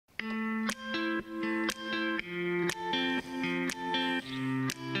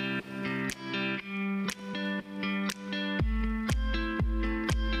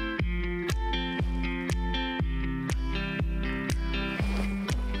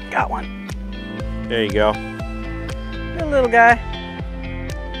Got one. There you go. Little guy.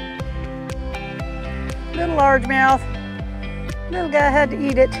 Little largemouth. Little guy had to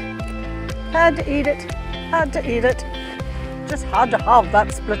eat it. Had to eat it. Had to eat it. Just had to have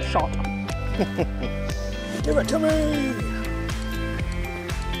that split shot. Give it to me.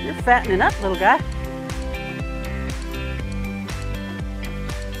 You're fattening up, little guy.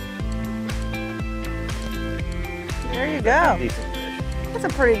 There you go. Decent fish. That's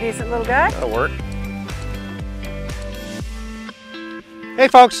a pretty decent little guy. That'll work. Hey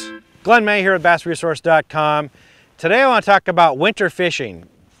folks, Glenn May here at bassresource.com. Today I want to talk about winter fishing.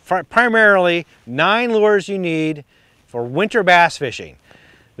 Primarily 9 lures you need for winter bass fishing.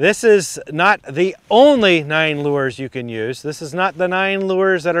 This is not the only 9 lures you can use. This is not the 9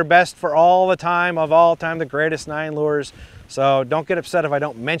 lures that are best for all the time, of all time, the greatest 9 lures. So don't get upset if I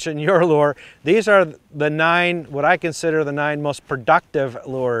don't mention your lure. These are the 9, what I consider the 9 most productive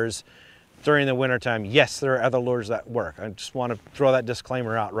lures during the winter time. Yes, there are other lures that work. I just want to throw that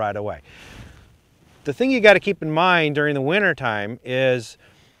disclaimer out right away. The thing you got to keep in mind during the winter time is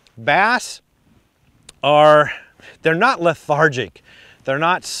bass they're not lethargic. They're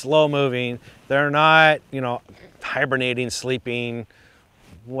not slow moving. They're not, hibernating, sleeping,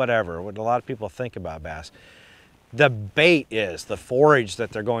 whatever, what a lot of people think about bass. The bait is, the forage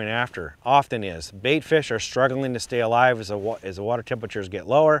that they're going after often is. Bait fish are struggling to stay alive as the water temperatures get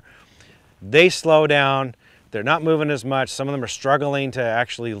lower. They slow down. They're not moving as much. Some of them are struggling to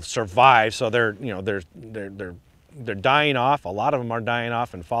actually survive. So they're dying off. A lot of them are dying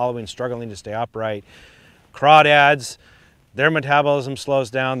off and struggling to stay upright. Crawdads, their metabolism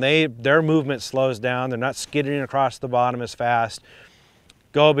slows down. Their movement slows down. They're not skidding across the bottom as fast.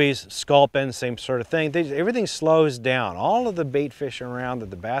 Gobies, sculpins, same sort of thing. Everything slows down. All of the bait fish around that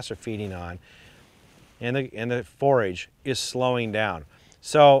the bass are feeding on and the forage is slowing down.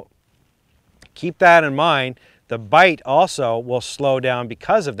 So keep that in mind. The bite also will slow down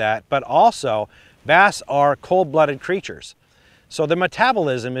because of that, but also bass are cold-blooded creatures. So the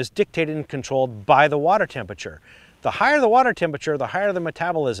metabolism is dictated and controlled by the water temperature. The higher the water temperature, the higher the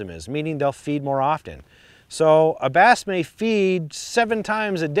metabolism is, meaning they'll feed more often. So a bass may feed 7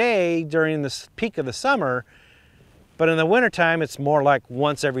 times a day during the peak of the summer, but in the wintertime it's more like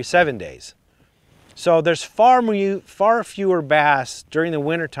once every 7 days. So there's far fewer bass during the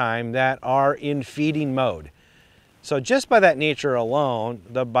wintertime that are in feeding mode. So just by that nature alone,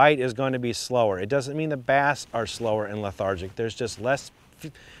 the bite is going to be slower. It doesn't mean the bass are slower and lethargic. There's just less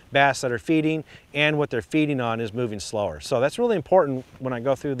bass that are feeding, and what they're feeding on is moving slower. So that's really important when I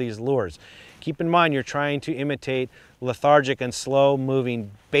go through these lures. Keep in mind you're trying to imitate lethargic and slow moving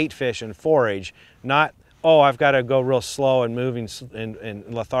bait fish and forage, not, oh, I've got to go real slow and moving and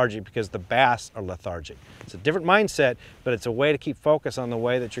lethargic because the bass are lethargic. It's a different mindset, but it's a way to keep focus on the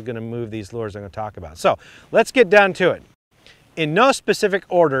way that you're going to move these lures I'm going to talk about. So let's get down to it. In no specific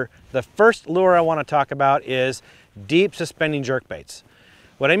order, the first lure I want to talk about is deep suspending jerkbaits.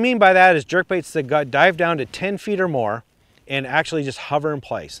 What I mean by that is jerkbaits that dive down to 10 feet or more and actually just hover in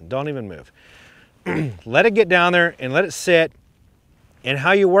place and don't even move. Let it get down there and let it sit, and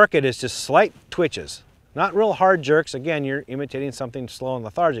how you work it is just slight twitches. Not real hard jerks. Again, you're imitating something slow and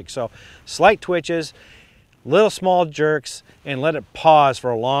lethargic. So slight twitches, little small jerks, and let it pause for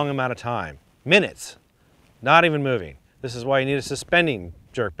a long amount of time. Minutes, not even moving. This is why you need a suspending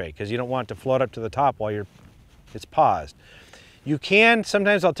jerkbait, because you don't want it to float up to the top while it's paused. You can,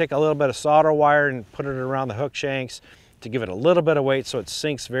 sometimes I'll take a little bit of solder wire and put it around the hook shanks to give it a little bit of weight so it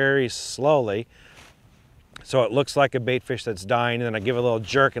sinks very slowly. So it looks like a bait fish that's dying, and then I give it a little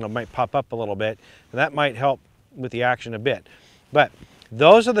jerk and it might pop up a little bit. And that might help with the action a bit. But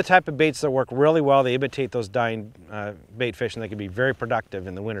those are the type of baits that work really well. They imitate those dying bait fish, and they can be very productive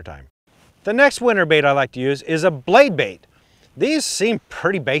in the wintertime. The next winter bait I like to use is a blade bait. These seem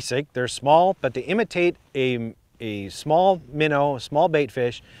pretty basic. They're small, but they imitate a small minnow, a small bait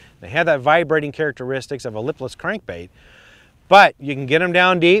fish. They have that vibrating characteristics of a lipless crankbait. But you can get them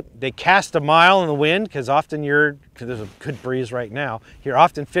down deep. They cast a mile in the wind, because often there's a good breeze right now. You're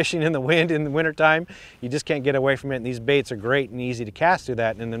often fishing in the wind in the wintertime. You just can't get away from it, and these baits are great and easy to cast through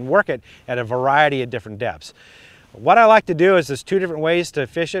that and then work it at a variety of different depths. What I like to do is there's 2 different ways to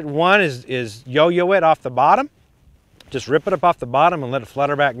fish it. One is yo-yo it off the bottom. Just rip it up off the bottom and let it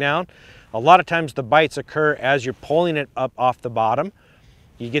flutter back down. A lot of times the bites occur as you're pulling it up off the bottom.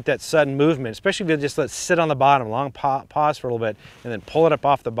 You get that sudden movement, especially if you just let it sit on the bottom, long pause for a little bit, and then pull it up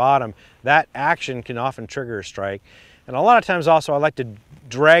off the bottom. That action can often trigger a strike. And a lot of times also I like to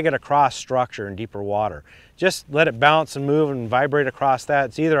drag it across structure in deeper water. Just let it bounce and move and vibrate across that.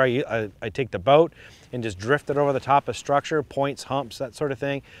 It's either I take the boat and just drift it over the top of structure, points, humps, that sort of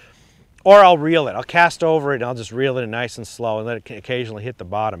thing. Or I'll reel it. I'll cast over it and I'll just reel it in nice and slow and let it occasionally hit the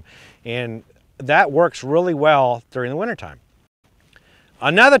bottom. And that works really well during the wintertime.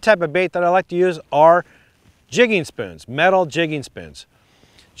 Another type of bait that I like to use are jigging spoons, metal jigging spoons.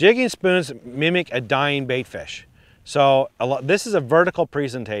 Jigging spoons mimic a dying baitfish. So this is a vertical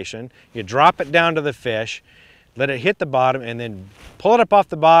presentation. You drop it down to the fish, let it hit the bottom, and then pull it up off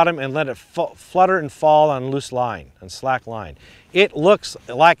the bottom and let it flutter and fall on loose line, on slack line. It looks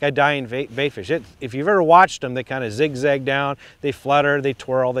like a dying baitfish. If you've ever watched them, they kind of zigzag down, they flutter, they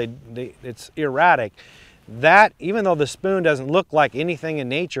twirl, it's erratic. That, even though the spoon doesn't look like anything in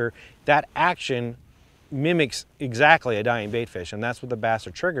nature, that action mimics exactly a dying baitfish, and that's what the bass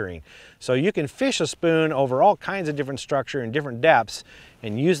are triggering. So you can fish a spoon over all kinds of different structure and different depths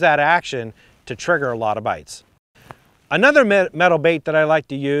and use that action to trigger a lot of bites. Another metal bait that I like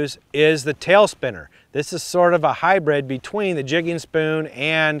to use is the tail spinner. This is sort of a hybrid between the jigging spoon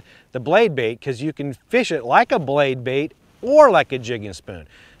and the blade bait, because you can fish it like a blade bait or like a jigging spoon.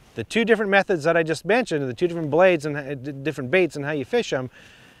 The two different methods that I just mentioned, the two different blades and different baits and how you fish them,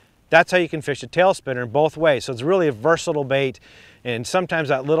 that's how you can fish a tail spinner in both ways. So it's really a versatile bait, and sometimes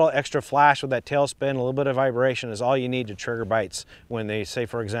that little extra flash with that tail spin, a little bit of vibration is all you need to trigger bites when they, say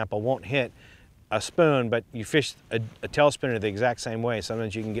for example, won't hit a spoon, but you fish a tail spinner the exact same way.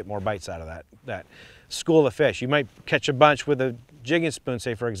 Sometimes you can get more bites out of that school of fish. You might catch a bunch with a jigging spoon,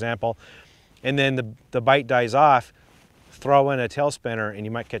 say for example, and then the bite dies off, throw in a tail spinner and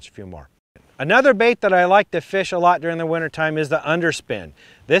you might catch a few more. Another bait that I like to fish a lot during the wintertime is the underspin.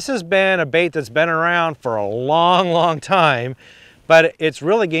 This has been a bait that's been around for a long time, but it's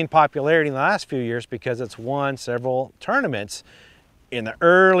really gained popularity in the last few years because it's won several tournaments in the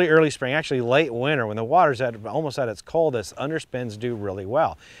early spring, actually late winter, when the water's almost at its coldest. Underspins do really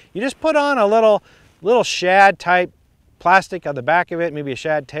well. You just put on a little shad type plastic on the back of it, maybe a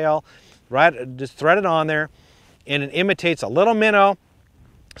shad tail, right? Just thread it on there, and it imitates a little minnow,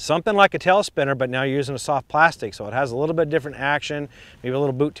 something like a tail spinner, but now you're using a soft plastic, so it has a little bit different action, maybe a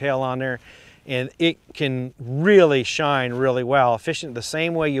little boot tail on there, and it can really shine really well, fishing the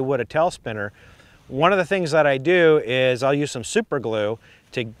same way you would a tail spinner. One of the things that I do is I'll use some super glue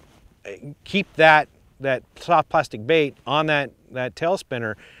to keep that soft plastic bait on that tail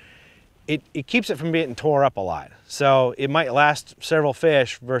spinner. It keeps it from being tore up a lot. So it might last several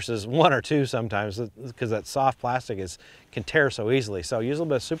fish versus one or two sometimes, because that soft plastic can tear so easily. So use a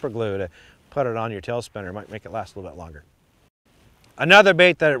little bit of super glue to put it on your tail spinner. It might make it last a little bit longer. Another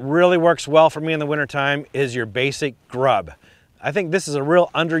bait that really works well for me in the wintertime is your basic grub. I think this is a real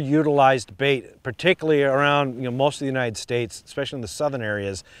underutilized bait, particularly around most of the United States, especially in the southern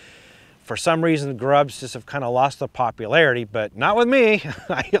areas. For some reason, grubs just have kind of lost their popularity, but not with me.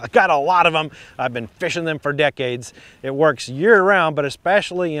 I got a lot of them. I've been fishing them for decades. It works year-round, but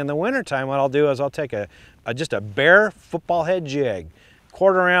especially in the wintertime, what I'll do is I'll take just a bare football head jig,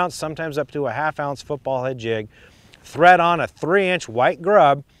 1/4 ounce, sometimes up to a 1/2 ounce football head jig, thread on a 3-inch white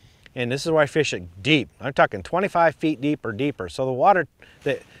grub, and this is where I fish it deep. I'm talking 25 feet deep or deeper. So the water,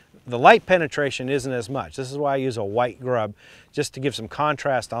 the light penetration isn't as much. This is why I use a white grub, just to give some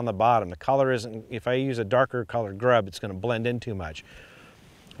contrast on the bottom. The color isn't, if I use a darker colored grub, it's going to blend in too much.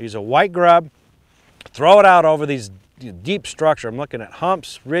 I use a white grub, throw it out over these deep structure. I'm looking at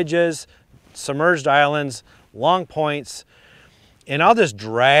humps, ridges, submerged islands, long points, and I'll just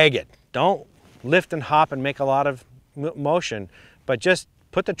drag it. Don't lift and hop and make a lot of motion, but just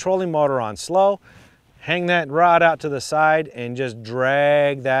put the trolling motor on slow, hang that rod out to the side, and just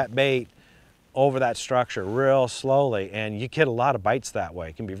drag that bait over that structure real slowly, and you get a lot of bites that way.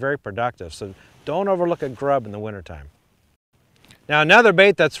 It can be very productive, so don't overlook a grub in the wintertime. Now another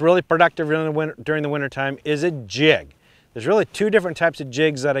bait that's really productive during the wintertime is a jig. There's really two different types of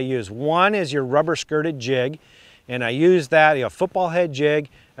jigs that I use. One is your rubber skirted jig, and I use that, football head jig,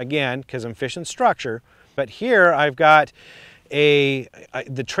 again, because I'm fishing structure. But here I've got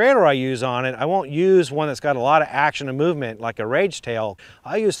the trailer I use on it. I won't use one that's got a lot of action and movement like a rage tail.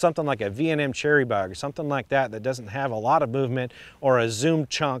 I'll use something like a V&M cherry bug or something like that doesn't have a lot of movement, or a zoom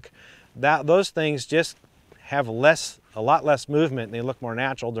chunk. Those things just have a lot less movement, and they look more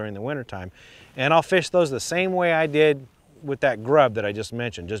natural during the wintertime. And I'll fish those the same way I did with that grub that I just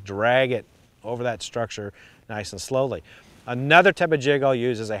mentioned. Just drag it over that structure nice and slowly. Another type of jig I'll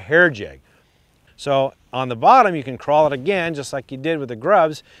use is a hair jig. So on the bottom you can crawl it again, just like you did with the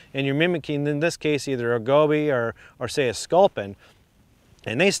grubs, and you're mimicking, in this case, either a goby or say a sculpin,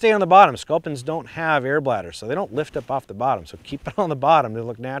 and they stay on the bottom. Sculpins don't have air bladders, so they don't lift up off the bottom, so keep it on the bottom to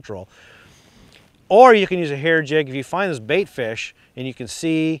look natural. Or you can use a hair jig if you find this bait fish and you can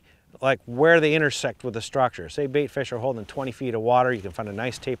see like where they intersect with the structure. Say baitfish are holding 20 feet of water, you can find a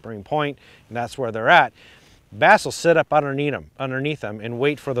nice tapering point, and that's where they're at. Bass will sit up underneath them and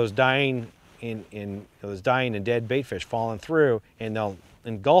wait for those dying and dead baitfish falling through, and they'll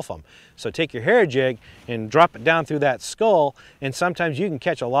engulf them. So take your hair jig and drop it down through that skull, and sometimes you can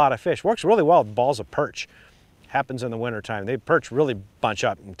catch a lot of fish. Works really well with balls of perch. Happens in the wintertime. They perch really bunch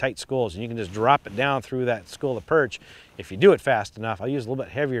up in tight schools, and you can just drop it down through that school of perch if you do it fast enough. I'll use a little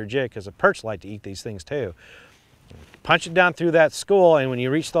bit heavier jig because the perch like to eat these things too. Punch it down through that school, and when you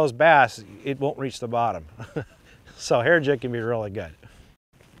reach those bass, it won't reach the bottom. So hair jig can be really good.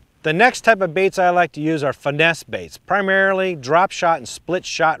 The next type of baits I like to use are finesse baits, primarily drop shot and split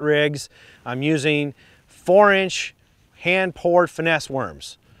shot rigs. I'm using 4-inch hand-poured finesse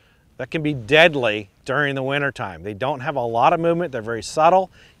worms. That can be deadly during the winter time. They don't have a lot of movement, they're very subtle.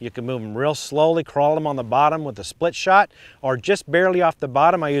 You can move them real slowly, crawl them on the bottom with a split shot, or just barely off the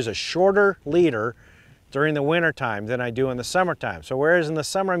bottom. I use a shorter leader during the winter time than I do in the summertime. So whereas in the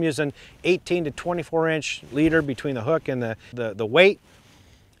summer I'm using 18 to 24-inch leader between the hook and the weight,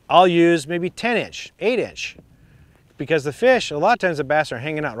 I'll use maybe 10-inch, 8-inch, because the fish, a lot of times the bass are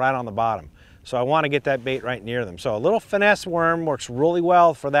hanging out right on the bottom. So I want to get that bait right near them. So a little finesse worm works really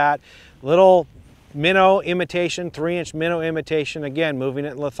well for that. Little minnow imitation, 3-inch minnow imitation, again, moving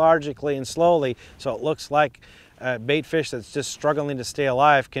it lethargically and slowly so it looks like a bait fish that's just struggling to stay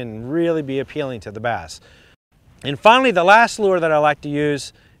alive, can really be appealing to the bass. And finally, the last lure that I like to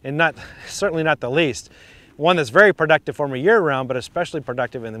use, and certainly not the least, one that's very productive for me year-round, but especially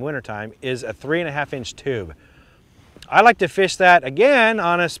productive in the wintertime, is a 3.5-inch tube. I like to fish that, again,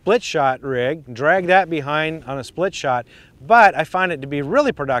 on a split shot rig, drag that behind on a split shot, but I find it to be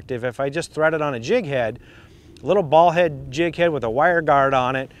really productive if I just thread it on a jig head, a little ball head jig head with a wire guard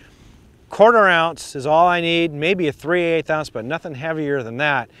on it. 1/4 ounce is all I need, maybe a 3/8 ounce, but nothing heavier than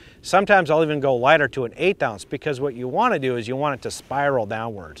that. Sometimes I'll even go lighter to an 1/8 ounce, because what you want to do is you want it to spiral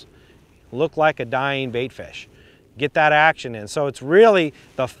downwards. Look like a dying bait fish. Get that action in. So it's really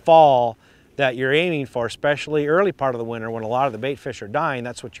the fall that you're aiming for, especially early part of the winter when a lot of the bait fish are dying.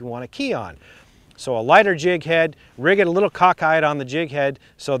 That's what you want to key on. So a lighter jig head, rig it a little cockeyed on the jig head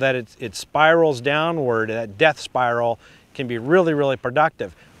so that it spirals downward. That death spiral can be really, really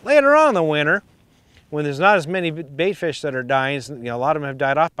productive. Later on in the winter, when there's not as many bait fish that are dying, a lot of them have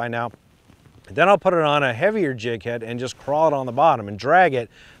died off by now, then I'll put it on a heavier jig head and just crawl it on the bottom and drag it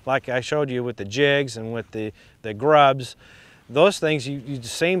like I showed you with the jigs and with the grubs. Those things,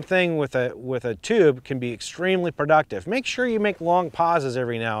 same thing with a tube, can be extremely productive. Make sure you make long pauses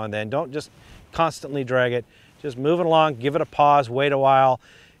every now and then. Don't just constantly drag it. Just move it along, give it a pause, wait a while,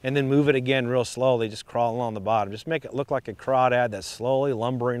 and then move it again real slowly. Just crawl along the bottom. Just make it look like a crawdad that's slowly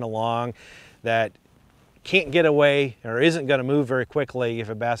lumbering along, that can't get away or isn't going to move very quickly if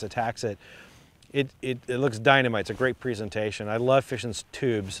a bass attacks it. It looks dynamite. It's a great presentation. I love fishing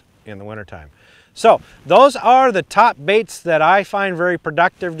tubes in the wintertime. So those are the top baits that I find very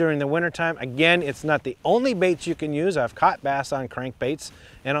productive during the wintertime. Again, it's not the only baits you can use. I've caught bass on crankbaits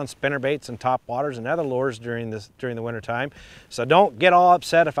and on spinner baits and top waters and other lures during the wintertime. So don't get all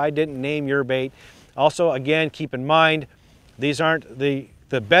upset if I didn't name your bait. Also, again, keep in mind, these aren't the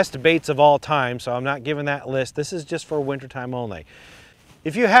best baits of all time, so I'm not giving that list. This is just for wintertime only.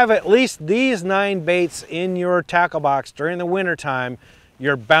 If you have at least these 9 baits in your tackle box during the wintertime,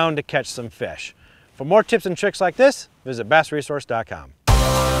 you're bound to catch some fish. For more tips and tricks like this, visit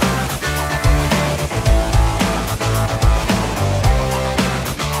bassresource.com.